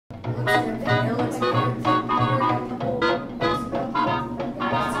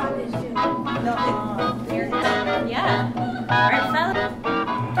Yeah. All right, fellas.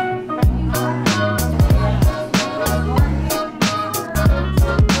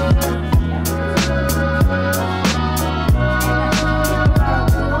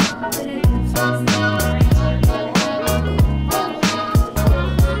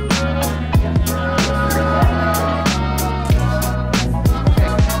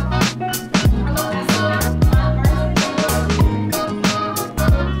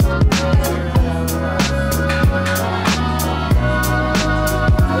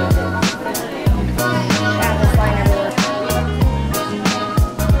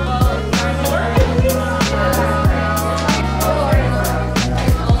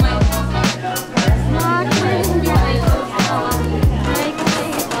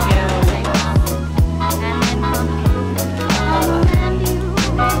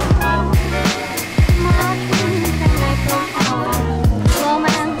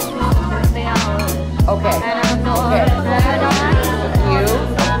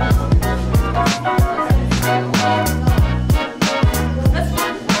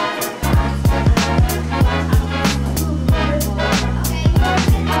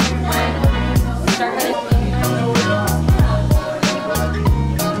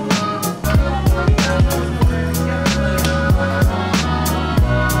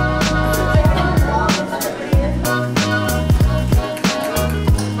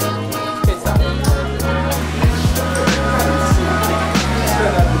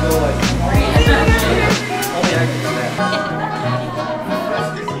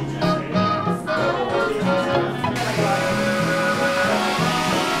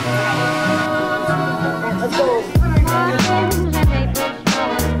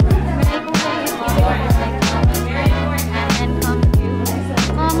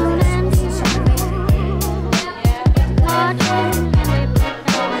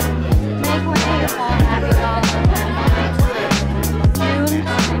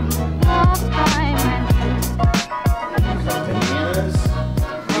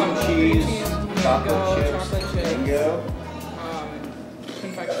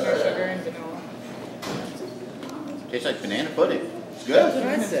 Tastes like banana pudding. It's good. That's what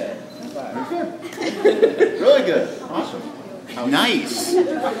I said. Good. Really good. Awesome. Nice.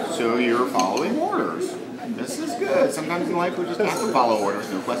 So you're following orders. This is good. Sometimes in life we just have to follow orders,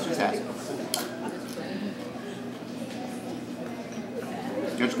 no questions asked.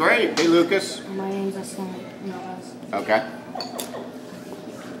 That's great. Hey, Lucas. My name's Acheson. Okay.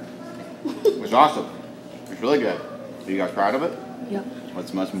 It was awesome. It's really good. Are you guys proud of it? Yep. What's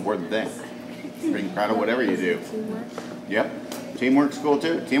the most important thing? Being proud of whatever you do. Teamwork. Yep. Teamwork's cool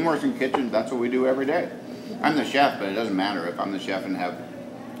too. Teamwork's in kitchens, that's what we do every day. I'm the chef, but it doesn't matter. If I'm the chef and have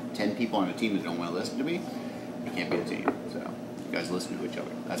 10 people on a team that don't want to listen to me, you can't be a team. So you guys listen to each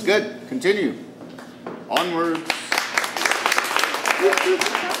other. That's good. Continue. Onwards.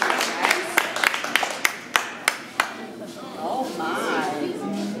 Oh my.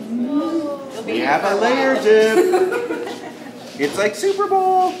 We have a layer dip. It's like Super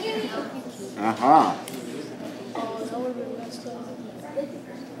Bowl. Uh-huh.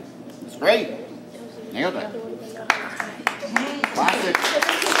 It's great. Nailed it. Classic.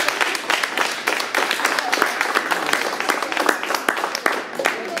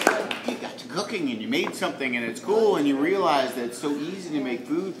 You got to cooking and you made something and it's cool and you realize that it's so easy to make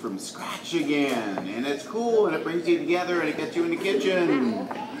food from scratch again. And it's cool and it brings you together and it gets you in the kitchen.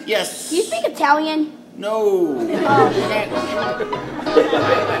 Yes. Do you speak Italian? No.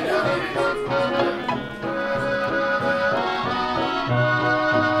 Oh.